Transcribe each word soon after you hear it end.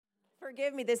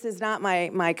Forgive me, this is not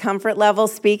my comfort level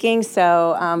speaking,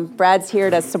 so Brad's here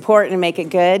to support and make it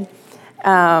good.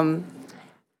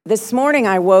 This morning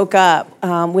I woke up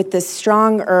with this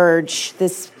strong urge,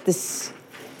 this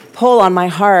pull on my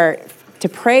heart to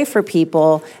pray for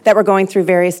people that were going through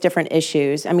various different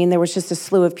issues. I mean, there was just a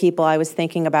slew of people I was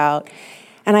thinking about.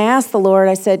 And I asked the Lord,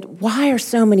 I said, why are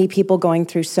so many people going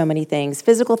through so many things?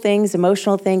 Physical things,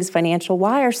 emotional things, financial.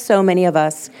 Why are so many of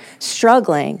us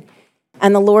struggling?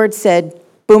 And the Lord said,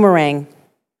 boomerang.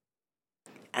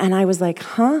 And I was like,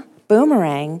 huh?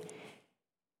 Boomerang?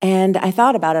 And I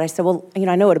thought about it. I said, well,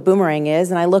 I know what a boomerang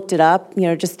is. And I looked it up,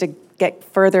 just to get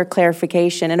further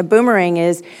clarification. And a boomerang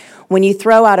is when you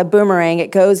throw out a boomerang,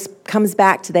 it comes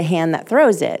back to the hand that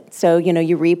throws it. So,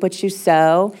 you reap what you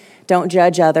sow. Don't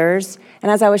judge others.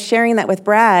 And as I was sharing that with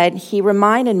Brad, he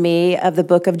reminded me of the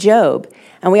book of Job.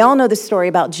 And we all know the story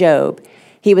about Job.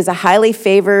 He was a highly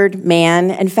favored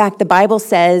man. In fact, the Bible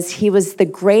says he was the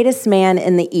greatest man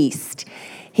in the East.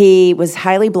 He was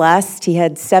highly blessed. He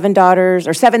had 7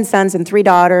 sons and 3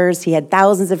 daughters. He had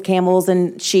thousands of camels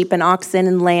and sheep and oxen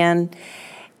and land.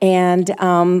 And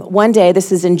one day,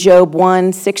 this is in Job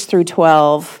 1, 6 through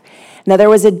 12. Now, there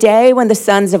was a day when the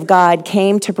sons of God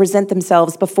came to present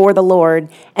themselves before the Lord,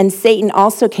 and Satan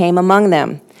also came among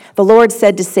them. The Lord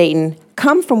said to Satan,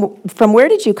 "Come from where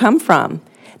did you come from?"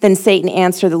 Then Satan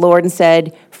answered the Lord and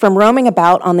said, "From roaming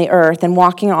about on the earth and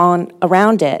walking on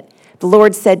around it." The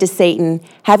Lord said to Satan,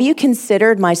 "Have you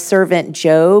considered my servant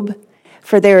Job?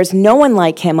 For there is no one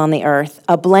like him on the earth,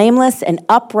 a blameless and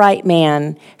upright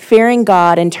man, fearing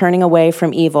God and turning away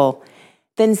from evil."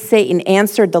 Then Satan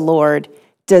answered the Lord,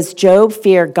 "Does Job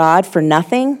fear God for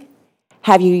nothing?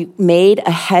 Have you made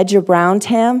a hedge around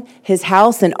him, his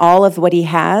house and all of what he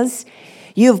has?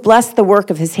 You have blessed the work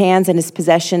of his hands, and his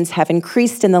possessions have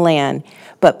increased in the land.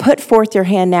 But put forth your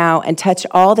hand now and touch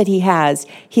all that he has.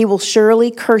 He will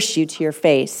surely curse you to your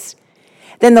face."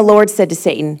 Then the Lord said to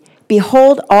Satan,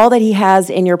 "Behold all that he has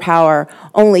in your power,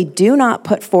 only do not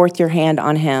put forth your hand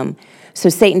on him." So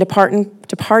Satan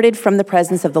departed from the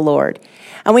presence of the Lord.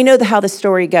 And we know how the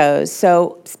story goes.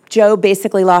 So Job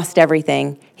basically lost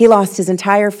everything. He lost his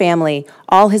entire family,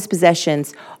 all his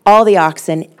possessions, all the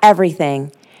oxen,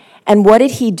 everything. And what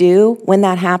did he do when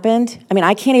that happened?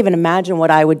 I can't even imagine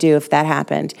what I would do if that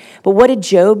happened. But what did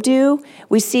Job do?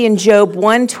 We see in Job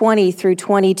 1:20 through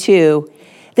 22,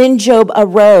 "Then Job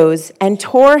arose and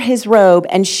tore his robe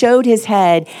and showed his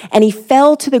head, and he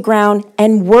fell to the ground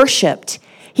and worshiped.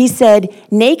 He said,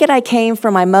 'Naked I came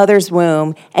from my mother's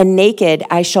womb, and naked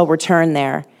I shall return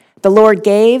there. The Lord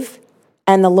gave,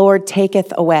 and the Lord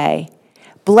taketh away.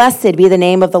 Blessed be the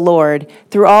name of the Lord.'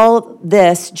 Through all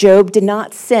this, Job did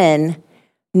not sin,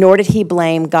 nor did he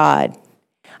blame God."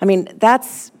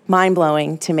 That's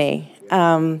mind-blowing to me.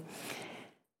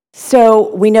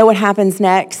 So we know what happens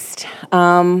next.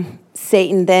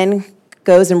 Satan then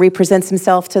goes and represents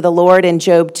himself to the Lord in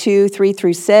Job 2, 3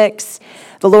 through 6.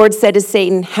 The Lord said to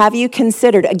Satan, "Have you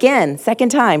considered," again, second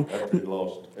time,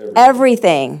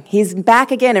 everything. He's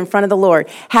back again in front of the Lord.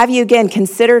 "Have you again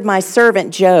considered my servant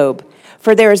Job?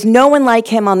 For there is no one like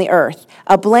him on the earth,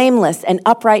 a blameless and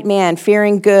upright man,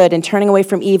 fearing good and turning away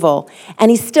from evil. And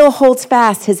he still holds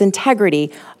fast his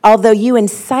integrity, although you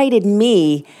incited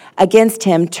me against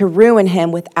him to ruin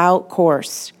him without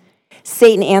course."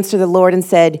 Satan answered the Lord and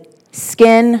said,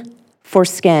 "Skin for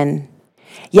skin.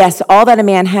 Yes, all that a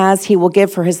man has, he will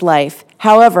give for his life.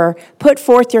 However, put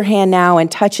forth your hand now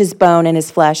and touch his bone and his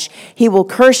flesh. He will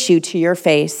curse you to your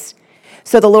face."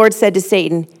 So the Lord said to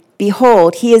Satan,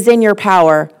 "Behold, he is in your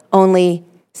power, only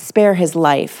spare his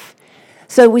life."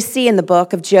 So we see in the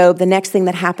book of Job, the next thing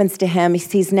that happens to him,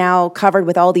 he's now covered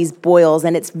with all these boils,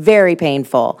 and it's very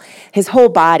painful. His whole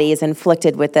body is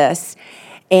inflicted with this.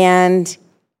 And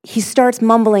he starts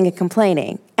mumbling and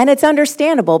complaining. And it's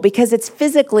understandable because it's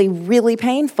physically really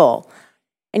painful.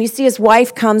 And you see his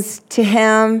wife comes to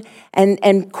him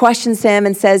and questions him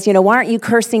and says, "Why aren't you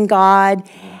cursing God?"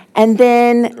 And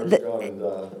then,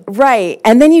 right.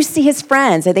 And then you see his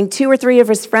friends. I think 2 or 3 of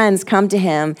his friends come to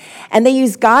him, and they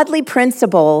use godly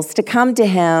principles to come to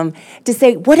him to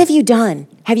say, "What have you done?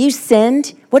 Have you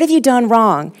sinned? What have you done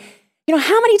wrong?"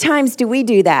 How many times do we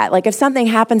do that? Like if something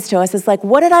happens to us, it's like,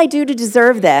 what did I do to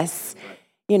deserve this?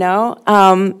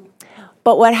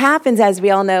 But what happens, as we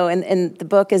all know in the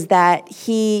book, is that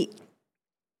he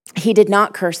did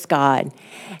not curse God.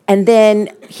 And then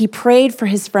he prayed for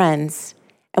his friends.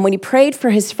 And when he prayed for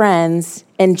his friends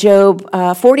in Job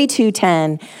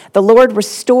 42:10, the Lord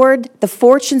restored the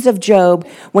fortunes of Job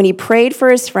when he prayed for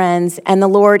his friends, and the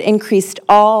Lord increased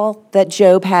all that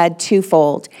Job had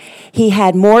twofold. He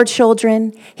had more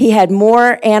children, he had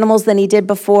more animals than he did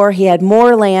before, he had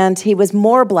more land, he was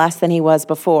more blessed than he was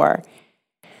before.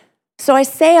 So I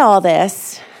say all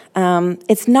this,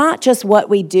 it's not just what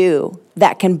we do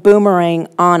that can boomerang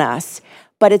on us,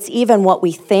 but it's even what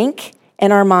we think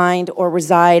in our mind or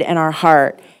reside in our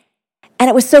heart. And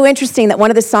it was so interesting that one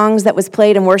of the songs that was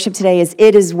played in worship today is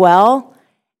It Is Well.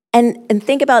 And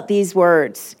think about these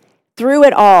words. Through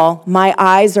it all, my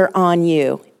eyes are on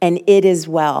you, and it is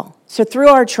well. So through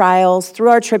our trials, through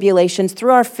our tribulations,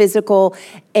 through our physical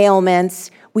ailments,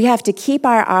 we have to keep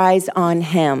our eyes on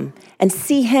him and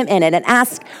see him in it and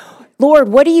ask, Lord,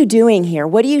 what are you doing here?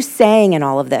 What are you saying in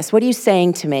all of this? What are you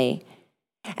saying to me?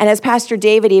 And as Pastor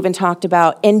David even talked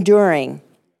about, enduring.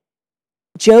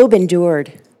 Job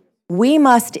endured. We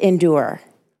must endure.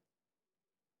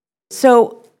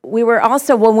 So we were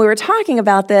also, when we were talking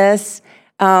about this,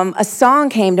 a song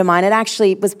came to mind. It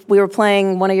actually was, we were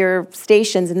playing one of your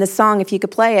stations, and this song, if you could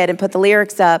play it and put the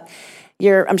lyrics up,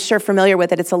 you're, I'm sure, familiar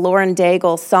with it. It's a Lauren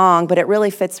Daigle song, but it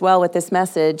really fits well with this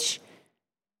message.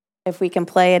 If we can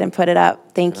play it and put it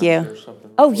up. Thank you.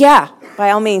 Oh, yeah,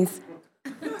 by all means.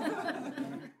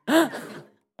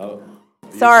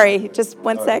 Sorry, just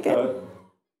 1 second.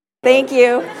 Thank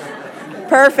you.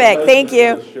 Perfect, thank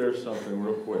you. Share something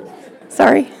real quick.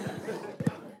 Sorry.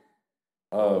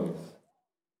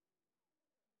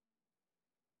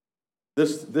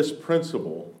 This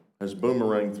principle has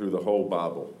boomeranged through the whole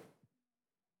Bible.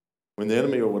 When the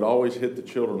enemy would always hit the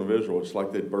children of Israel, it's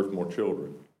like they'd birth more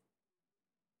children.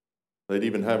 They'd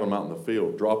even have them out in the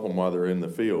field, drop them while they're in the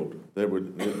field. They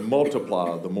would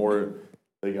multiply the more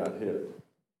they got hit.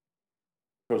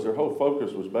 Because their whole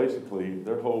focus was basically,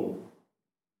 their whole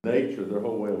nature, their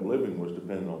whole way of living was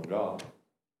dependent on God.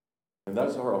 And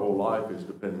that's our whole life is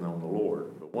dependent on the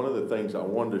Lord. But one of the things I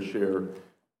wanted to share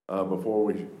before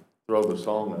we throw the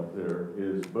song up there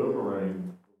is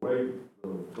boomerang, the way the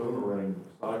boomerang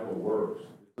cycle works.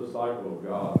 It's the cycle of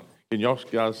God. Can y'all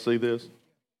guys see this?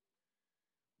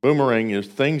 Boomerang is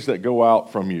things that go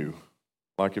out from you.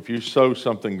 Like if you sow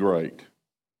something great,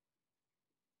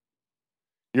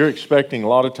 you're expecting a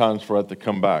lot of times for it to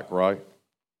come back, right?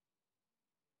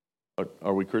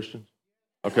 Are we Christians?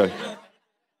 Okay.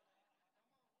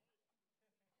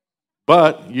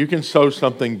 But you can sow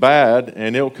something bad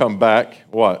and it'll come back,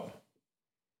 what?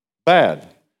 Bad.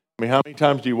 I mean, how many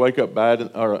times do you wake up bad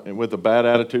or with a bad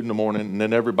attitude in the morning and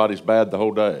then everybody's bad the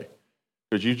whole day?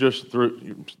 Because you just,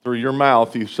 through your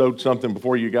mouth, you sowed something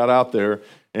before you got out there,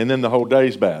 and then the whole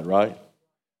day's bad, right?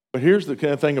 But here's the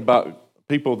kind of thing about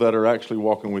people that are actually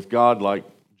walking with God like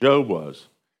Job was.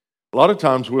 A lot of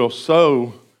times we'll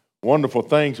sow wonderful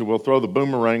things and we'll throw the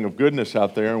boomerang of goodness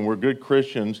out there, and we're good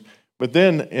Christians, but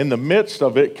then in the midst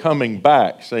of it coming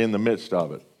back, say in the midst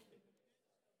of it,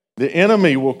 the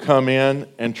enemy will come in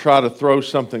and try to throw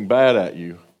something bad at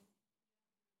you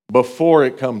before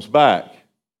it comes back,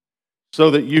 so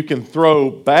that you can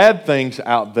throw bad things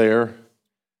out there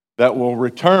that will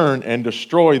return and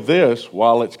destroy this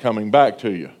while it's coming back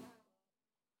to you.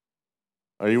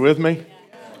 Are you with me?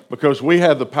 Because we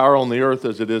have the power on the earth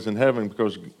as it is in heaven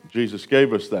because Jesus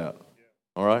gave us that.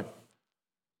 All right?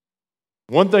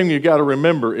 One thing you got to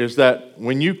remember is that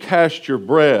when you cast your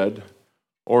bread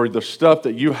or the stuff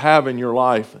that you have in your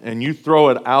life and you throw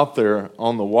it out there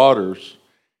on the waters,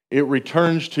 it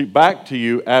returns back to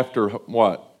you after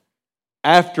what?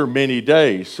 After many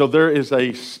days. So there is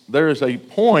a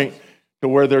point to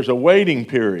where there's a waiting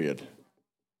period.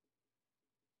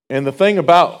 And the thing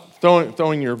about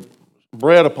throwing your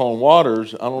bread upon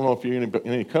waters, I don't know if you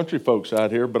any country folks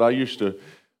out here, but I used to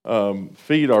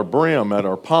feed our brim at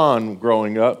our pond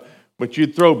growing up. But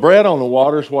you'd throw bread on the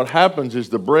waters. What happens is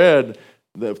the bread,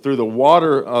 through the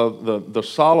water of the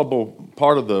soluble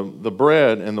part of the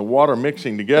bread and the water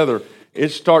mixing together, it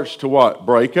starts to what?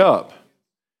 Break up.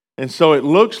 And so it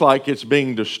looks like it's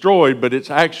being destroyed, but it's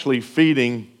actually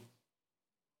feeding.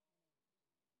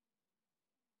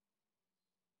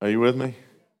 Are you with me?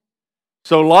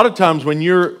 So a lot of times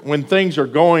when things are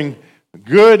going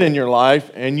good in your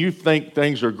life and you think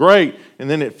things are great, and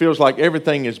then it feels like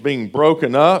everything is being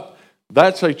broken up,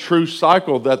 that's a true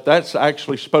cycle that's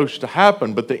actually supposed to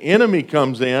happen. But the enemy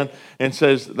comes in and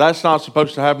says, that's not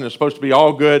supposed to happen. It's supposed to be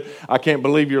all good. I can't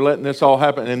believe you're letting this all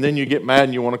happen. And then you get mad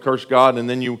and you want to curse God, and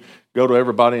then you go to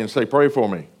everybody and say, pray for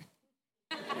me.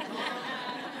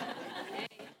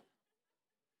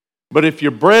 But if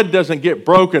your bread doesn't get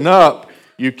broken up,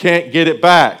 you can't get it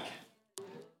back.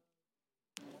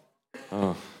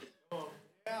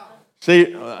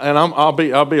 See, and I'll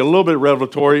be a little bit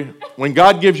revelatory. When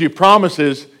God gives you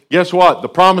promises, guess what? The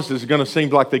promises are going to seem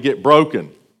like they get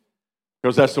broken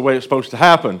because that's the way it's supposed to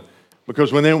happen.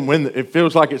 Because when it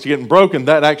feels like it's getting broken,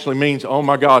 that actually means, oh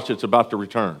my gosh, it's about to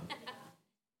return.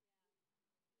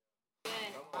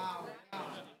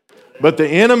 But the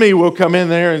enemy will come in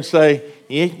there and say,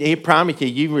 he promised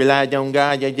you relied on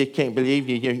God, I just can't believe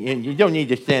you. You don't need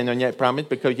to stand on that promise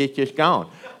because it's just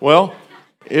gone. Well,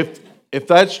 if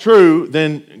that's true,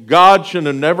 then God should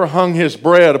have never hung his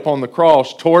bread upon the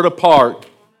cross, tore it apart,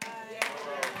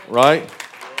 right?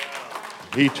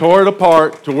 He tore it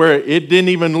apart to where it didn't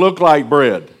even look like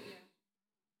bread.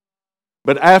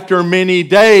 But after many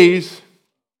days,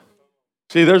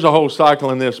 see, there's a whole cycle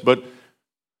in this, but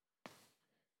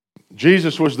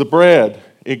Jesus was the bread.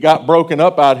 It got broken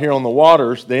up out here on the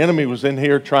waters. The enemy was in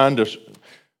here trying to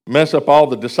mess up all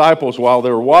the disciples while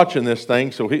they were watching this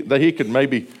thing so that he could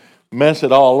maybe mess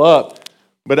it all up.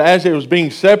 But as it was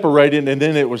being separated and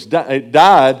then it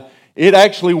died, it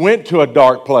actually went to a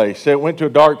dark place. It went to a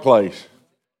dark place.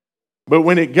 But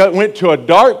when it went to a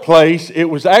dark place, it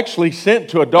was actually sent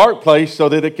to a dark place so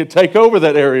that it could take over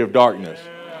that area of darkness.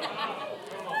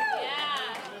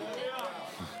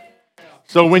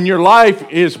 So when your life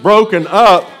is broken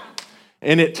up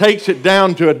and it takes it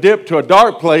down to a dip to a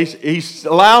dark place, he's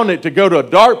allowing it to go to a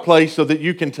dark place so that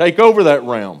you can take over that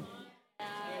realm.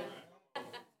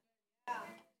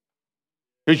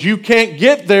 Because you can't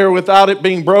get there without it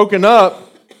being broken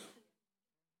up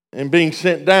and being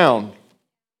sent down.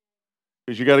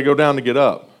 Because you got to go down to get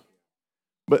up.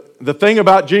 But the thing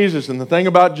about Jesus and the thing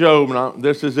about Job, and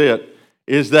this is it,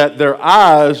 is that their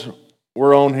eyes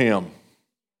were on him.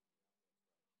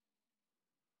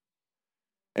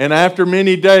 And after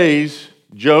many days,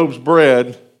 Job's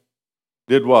bread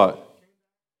did what?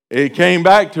 It came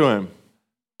back to him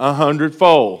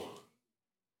 100-fold.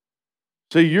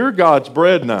 See, you're God's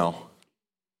bread now.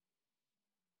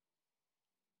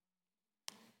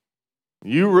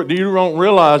 You don't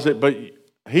realize it, but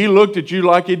he looked at you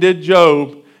like he did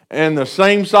Job, and the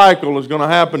same cycle is going to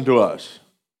happen to us.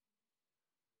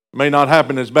 It may not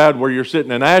happen as bad where you're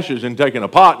sitting in ashes and taking a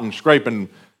pot and scraping,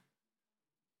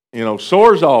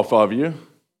 sores off of you.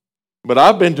 But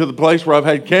I've been to the place where I've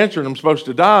had cancer and I'm supposed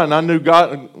to die, and I knew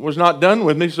God was not done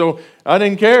with me, so I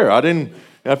didn't care.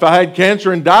 If I had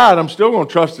cancer and died, I'm still going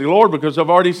to trust the Lord because I've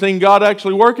already seen God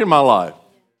actually work in my life.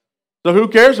 So who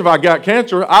cares if I got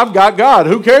cancer? I've got God.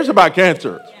 Who cares about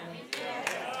cancer?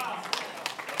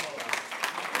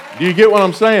 Do you get what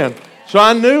I'm saying? So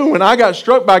I knew when I got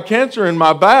struck by cancer in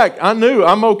my back, I knew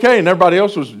I'm okay. And everybody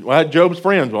else I had Job's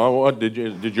friends. Well, what, did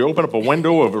you open up a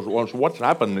window of what's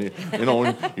happened?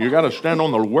 You got to stand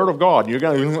on the Word of God. You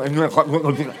got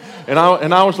and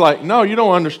I was like, no, you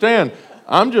don't understand.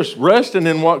 I'm just resting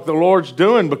in what the Lord's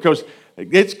doing because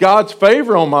it's God's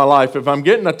favor on my life. If I'm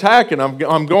getting attacked and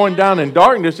I'm going down in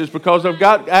darkness, it's because I've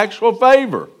got actual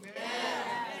favor.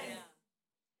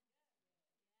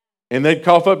 And they'd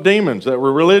cough up demons that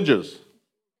were religious.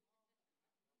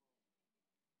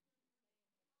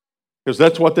 Because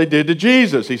that's what they did to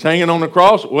Jesus. He's hanging on the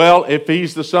cross. Well, if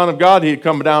he's the Son of God, he'd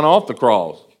come down off the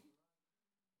cross.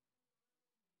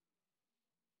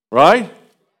 Right?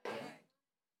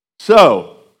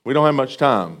 So, we don't have much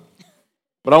time.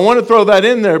 But I want to throw that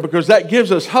in there because that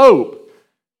gives us hope.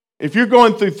 If you're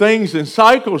going through things in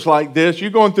cycles like this,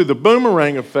 you're going through the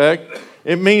boomerang effect,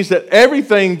 it means that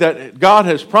everything that God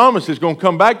has promised is going to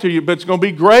come back to you, but it's going to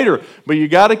be greater. But you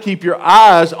got to keep your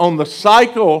eyes on the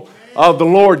cycle of the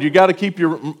Lord. You got to keep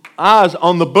your eyes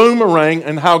on the boomerang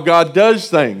and how God does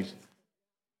things.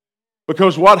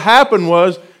 Because what happened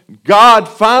was God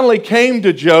finally came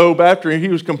to Job after he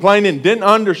was complaining, didn't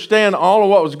understand all of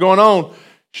what was going on,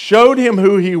 showed him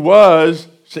who he was,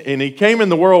 and he came in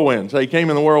the whirlwind. Say, he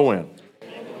came in the whirlwind.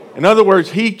 In other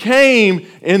words, he came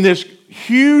in this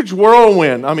huge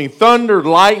whirlwind. I mean, thunder,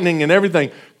 lightning, and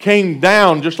everything came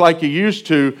down just like he used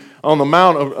to on the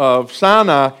Mount of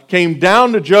Sinai, came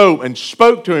down to Job and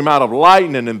spoke to him out of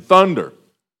lightning and thunder,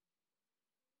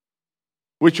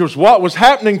 which was what was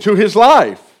happening to his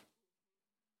life.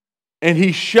 And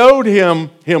he showed him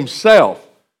himself.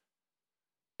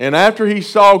 And after he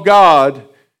saw God,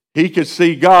 he could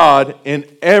see God in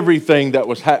everything that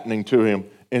was happening to him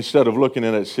instead of looking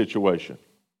at that situation.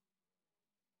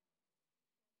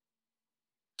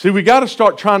 See, we got to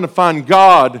start trying to find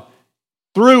God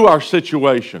through our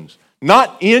situations.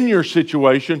 Not in your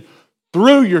situation,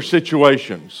 through your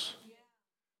situations.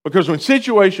 Because when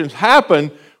situations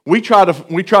happen, we try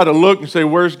to look and say,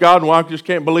 where's God? Well, I just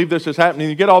can't believe this is happening.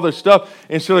 You get all this stuff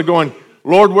instead of going,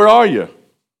 Lord, where are you?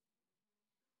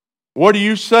 What are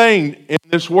you saying in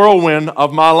this whirlwind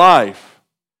of my life?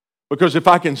 Because if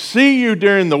I can see you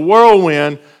during the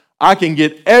whirlwind, I can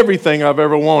get everything I've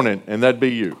ever wanted, and that'd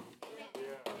be you.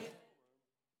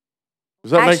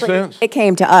 Does that make sense? It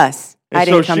came to us. I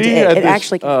didn't come to it. It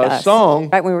actually came to us. Song.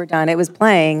 Right when we were done, it was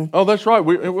playing. Oh, that's right.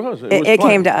 It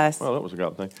came to us. Well, that was a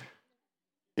God thing.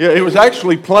 Yeah, it was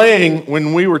actually playing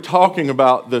when we were talking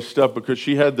about this stuff because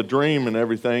she had the dream and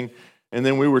everything. And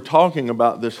then we were talking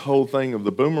about this whole thing of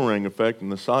the boomerang effect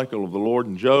and the cycle of the Lord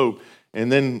and Job.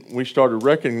 And then we started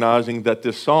recognizing that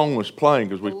this song was playing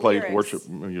because we played worship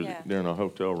music there in a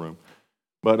hotel room.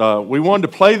 But we wanted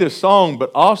to play this song,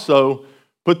 but also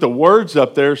put the words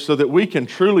up there so that we can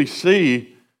truly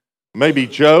see maybe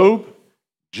Job,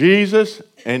 Jesus,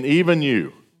 and even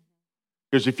you.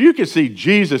 Because if you can see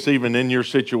Jesus even in your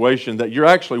situation, that you're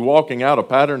actually walking out a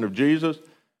pattern of Jesus,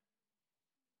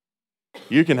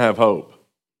 you can have hope.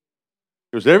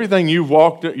 Because everything you're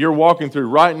walking through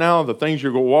right now, the things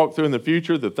you're going to walk through in the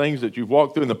future, the things that you've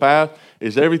walked through in the past,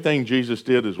 is everything Jesus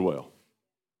did as well.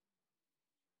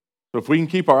 So if we can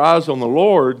keep our eyes on the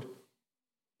Lord,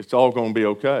 it's all going to be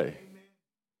okay.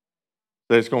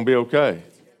 That it's going to be okay.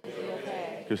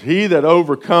 Because he that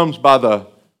overcomes by the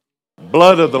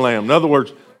blood of the Lamb, in other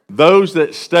words, those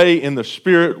that stay in the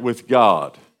Spirit with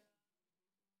God,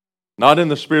 not in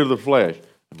the spirit of the flesh.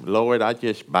 Lord, I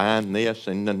just bind this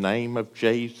in the name of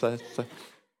Jesus.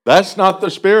 That's not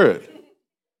the Spirit.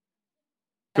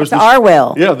 It's our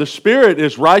will. Yeah, the Spirit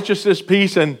is righteousness,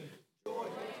 peace, and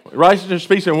righteousness,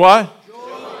 peace, and what? Joy.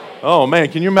 Oh man,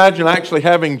 can you imagine actually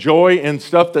having joy in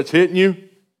stuff that's hitting you?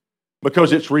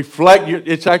 Because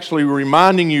it's actually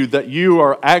reminding you that you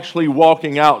are actually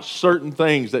walking out certain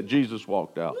things that Jesus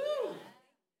walked out.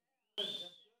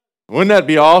 Wouldn't that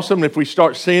be awesome if we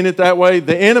start seeing it that way?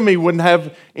 The enemy wouldn't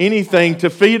have anything to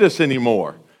feed us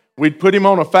anymore. We'd put him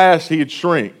on a fast, he'd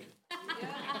shrink.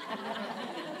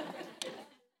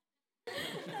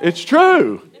 It's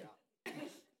true.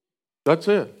 That's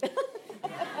it.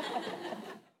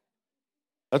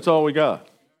 That's all we got.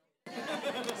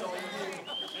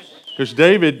 Because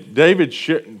David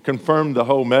confirmed the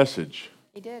whole message.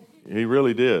 He did. He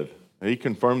really did. He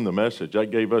confirmed the message. That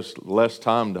gave us less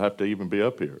time to have to even be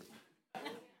up here.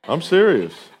 I'm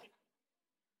serious.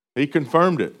 He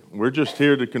confirmed it. We're just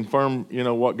here to confirm,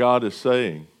 what God is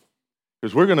saying.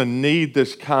 Because we're going to need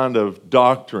this kind of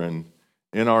doctrine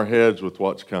in our heads with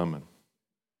what's coming.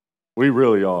 We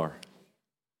really are.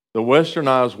 The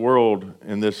westernized world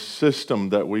and this system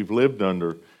that we've lived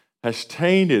under has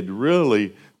tainted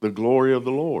really the glory of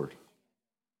the Lord.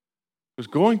 Because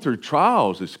going through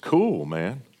trials is cool,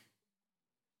 man.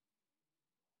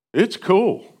 It's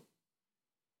cool.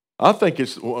 I think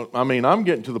I'm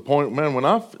getting to the point, man,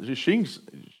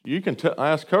 you can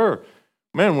ask her,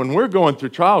 man, when we're going through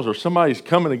trials or somebody's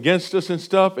coming against us and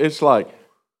stuff, it's like,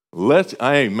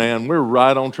 hey, man, we're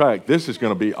right on track. This is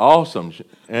going to be awesome.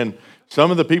 And some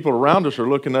of the people around us are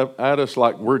looking up at us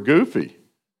like we're goofy.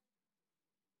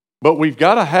 But we've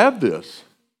got to have this.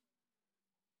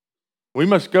 We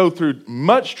must go through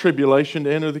much tribulation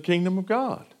to enter the kingdom of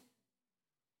God.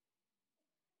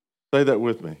 Say that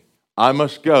with me. I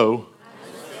must go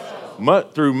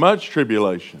through much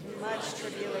tribulation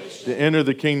to enter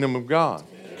the kingdom of God.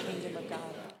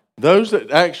 Those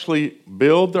that actually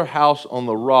build their house on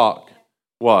the rock,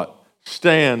 what?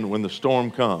 Stand when the storm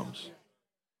comes.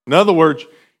 In other words,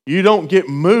 you don't get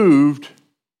moved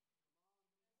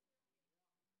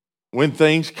when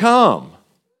things come.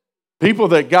 People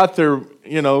that got their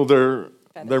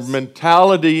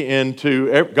mentality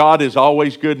into God is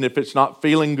always good, and if it's not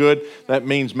feeling good, that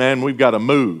means, man, we've got to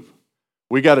move.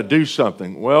 We got to do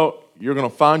something. Well, you're going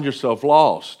to find yourself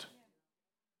lost.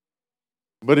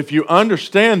 But if you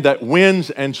understand that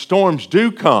winds and storms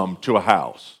do come to a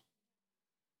house,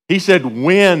 he said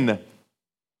when.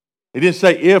 He didn't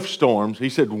say if storms. He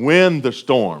said when the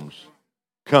storms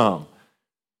come.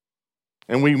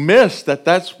 And we miss that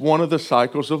that's one of the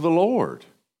cycles of the Lord.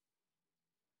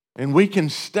 And we can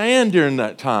stand during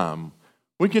that time.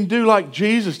 We can do like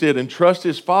Jesus did and trust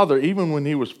his Father even when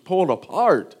he was pulled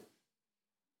apart.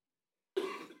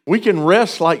 We can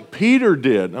rest like Peter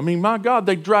did. My God,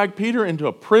 they dragged Peter into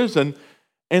a prison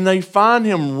and they find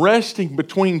him resting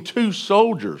between two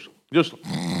soldiers. Just,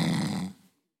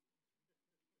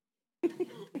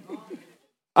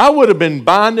 I would have been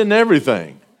binding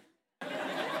everything.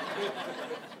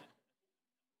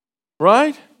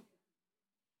 Right?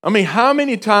 How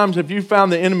many times have you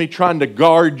found the enemy trying to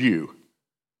guard you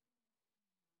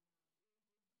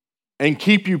and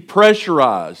keep you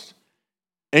pressurized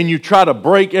and you try to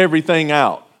break everything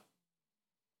out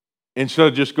instead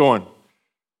of just going,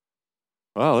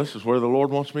 well, this is where the Lord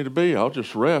wants me to be. I'll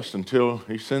just rest until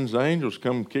He sends the angels to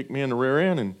come kick me in the rear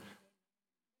end. And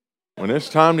when it's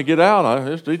time to get out,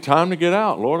 it's time to get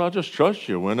out. Lord, I just trust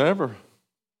you whenever.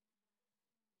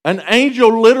 An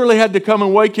angel literally had to come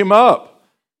and wake him up.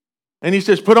 And he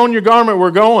says, put on your garment,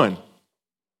 we're going.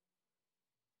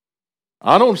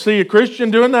 I don't see a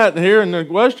Christian doing that here in the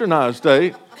westernized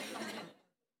state.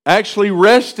 Actually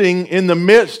resting in the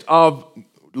midst of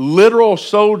literal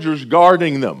soldiers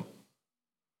guarding them.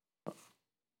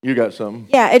 You got something?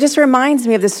 Yeah, it just reminds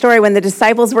me of the story when the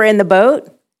disciples were in the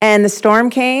boat and the storm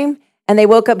came and they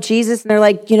woke up Jesus and they're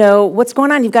like, what's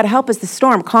going on? You've got to help us, the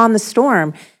storm, calm the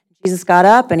storm. Jesus got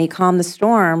up and he calmed the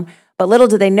storm. But little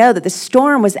did they know that the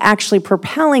storm was actually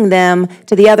propelling them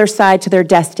to the other side to their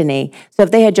destiny. So if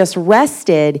they had just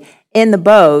rested in the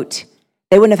boat,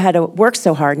 they wouldn't have had to work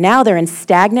so hard. Now they're in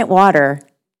stagnant water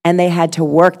and they had to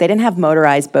work. They didn't have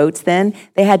motorized boats then.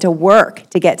 They had to work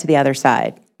to get to the other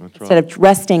side. That's right. Instead of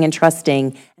resting and trusting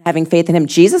and having faith in him.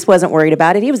 Jesus wasn't worried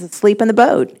about it. He was asleep in the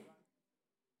boat.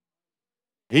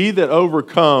 He that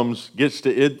overcomes gets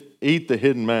to eat the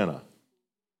hidden manna.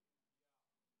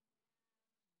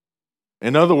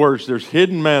 In other words, there's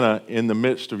hidden manna in the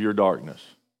midst of your darkness.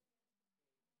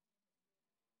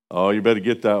 Oh, you better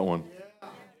get that one.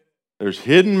 There's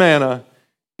hidden manna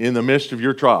in the midst of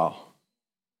your trial.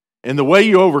 And the way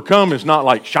you overcome is not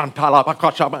like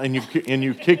and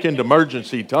you kick into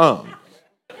emergency tongue.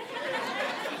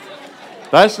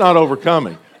 That's not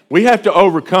overcoming. We have to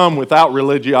overcome without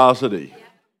religiosity.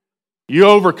 You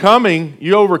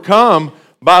overcome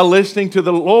by listening to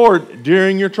the Lord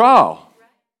during your trial.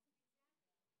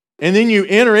 And then you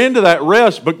enter into that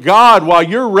rest. But God, while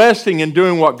you're resting and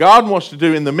doing what God wants to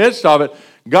do in the midst of it,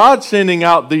 God's sending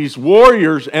out these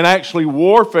warriors and actually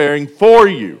warfaring for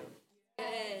you.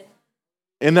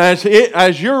 And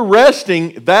as you're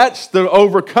resting, that's the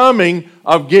overcoming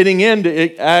of getting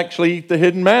into actually eat the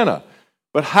hidden manna.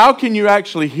 But how can you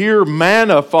actually hear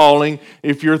manna falling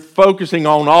if you're focusing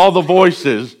on all the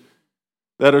voices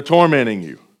that are tormenting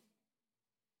you?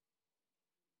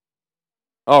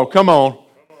 Oh, come on.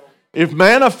 If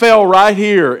manna fell right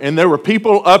here and there were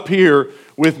people up here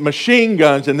with machine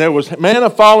guns and there was manna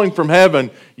falling from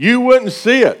heaven, you wouldn't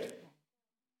see it.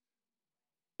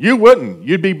 You wouldn't.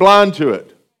 You'd be blind to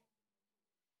it.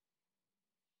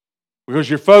 Because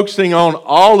you're focusing on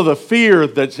all of the fear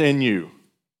that's in you.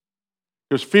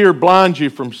 Because fear blinds you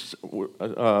from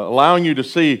allowing you to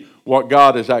see what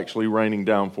God is actually raining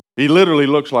down for. He literally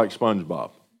looks like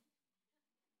SpongeBob.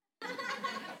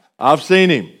 I've seen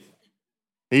him.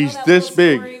 He's this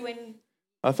big.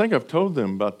 I think I've told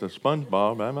them about the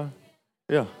SpongeBob, am I?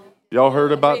 Yeah. Y'all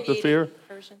heard about the fear?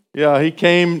 Yeah, he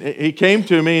came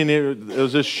to me and it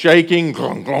was this shaking,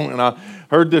 and I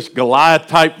heard this Goliath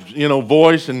type,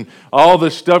 voice and all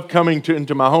this stuff coming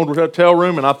into my hotel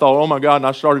room, and I thought, oh my God, and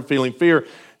I started feeling fear,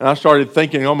 and I started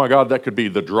thinking, oh my God, that could be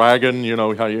the dragon,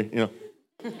 how you.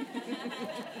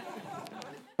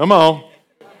 Come on.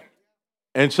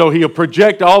 And so he'll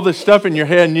project all this stuff in your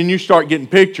head, and then you start getting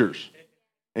pictures,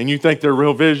 and you think they're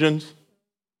real visions.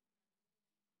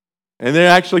 And it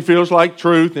actually feels like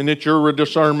truth, and it's your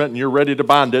discernment, and you're ready to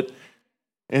bind it.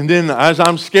 And then as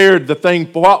I'm scared, the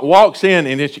thing walks in,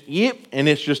 and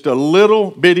it's just a little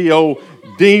bitty old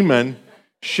demon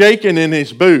shaking in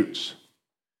his boots.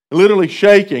 Literally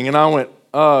shaking. And I went,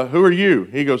 who are you?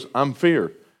 He goes, I'm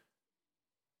fear.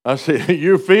 I said,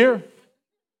 you're fear?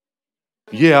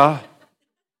 Yeah.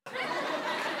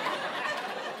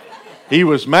 He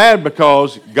was mad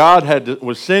because God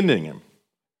was sending him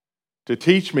to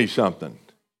teach me something.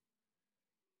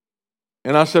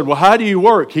 And I said, well, how do you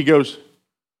work? He goes,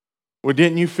 well,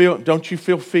 don't you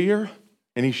feel fear?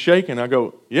 And he's shaking. I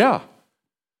go, yeah.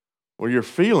 Well, you're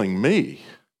feeling me.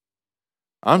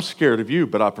 I'm scared of you,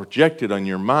 but I project it on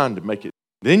your mind to make it.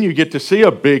 Then you get to see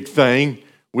a big thing,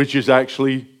 which is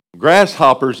actually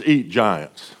grasshoppers eat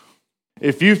giants.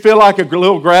 If you feel like a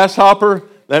little grasshopper,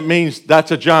 that means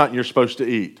that's a giant you're supposed to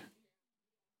eat.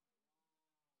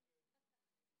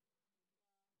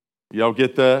 Y'all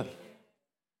get that?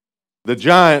 The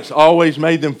giants always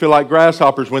made them feel like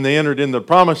grasshoppers when they entered in the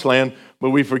promised land, but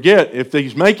we forget, if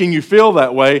he's making you feel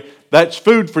that way, that's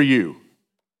food for you.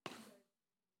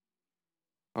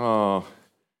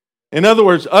 In other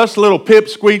words, us little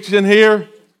pipsqueaks in here,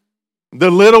 the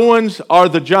little ones are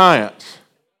the giants.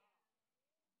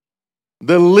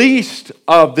 The least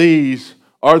of these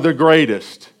are the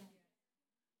greatest.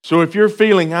 So if you're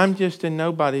feeling, I'm just a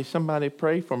nobody, somebody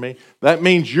pray for me, that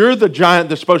means you're the giant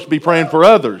that's supposed to be praying for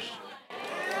others.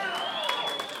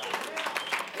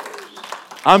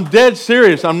 I'm dead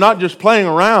serious. I'm not just playing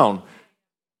around.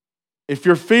 If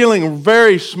you're feeling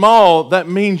very small, that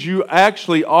means you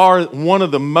actually are one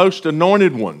of the most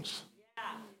anointed ones.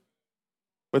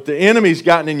 But the enemy's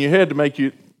gotten in your head to make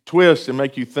you twist and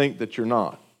make you think that you're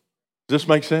not. Does this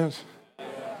make sense?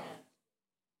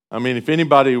 I mean, if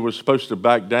anybody was supposed to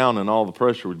back down, and all the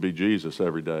pressure would be Jesus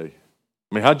every day.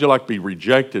 I mean, how'd you like to be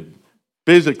rejected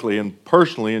physically and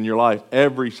personally in your life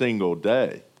every single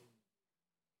day?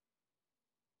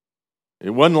 It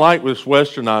wasn't like this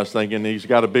westernized thinking he's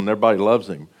got to be and everybody loves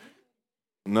him.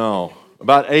 No.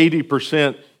 About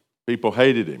 80% people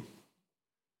hated him.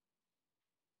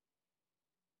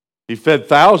 He fed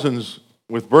thousands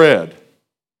with bread,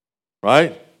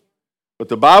 right? But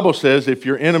the Bible says if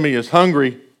your enemy is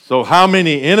hungry, so how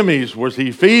many enemies was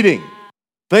he feeding?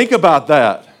 Think about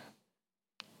that.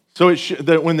 So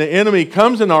that when the enemy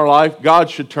comes in our life,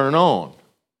 God should turn on.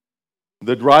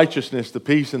 The righteousness, the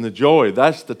peace, and the joy,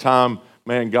 that's the time,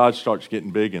 man, God starts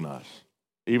getting big in us,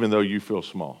 even though you feel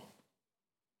small.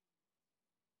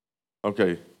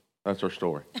 Okay, that's our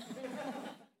story.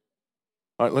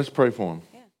 All right, let's pray for him.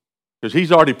 Because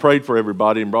he's already prayed for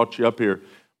everybody and brought you up here.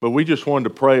 But we just wanted to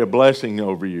pray a blessing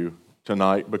over you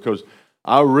tonight, because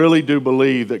I really do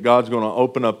believe that God's going to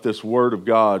open up this Word of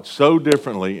God so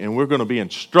differently, and we're going to be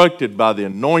instructed by the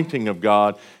anointing of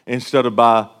God instead of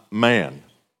by man.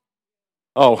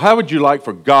 Oh, how would you like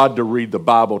for God to read the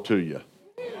Bible to you?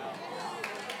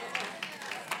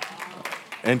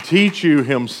 And teach you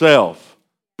himself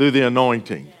through the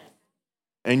anointing.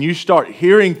 And you start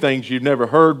hearing things you've never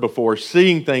heard before,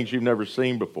 seeing things you've never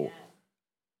seen before.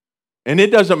 And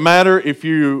it doesn't matter if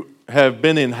you have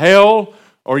been in hell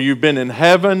or you've been in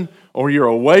heaven or you're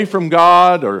away from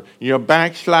God or you're a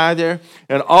backslider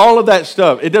and all of that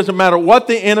stuff. It doesn't matter what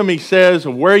the enemy says,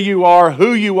 where you are,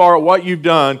 who you are, what you've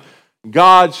done.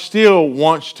 God still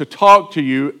wants to talk to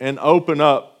you and open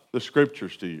up the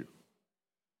Scriptures to you.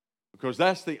 Because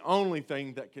that's the only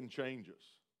thing that can change us.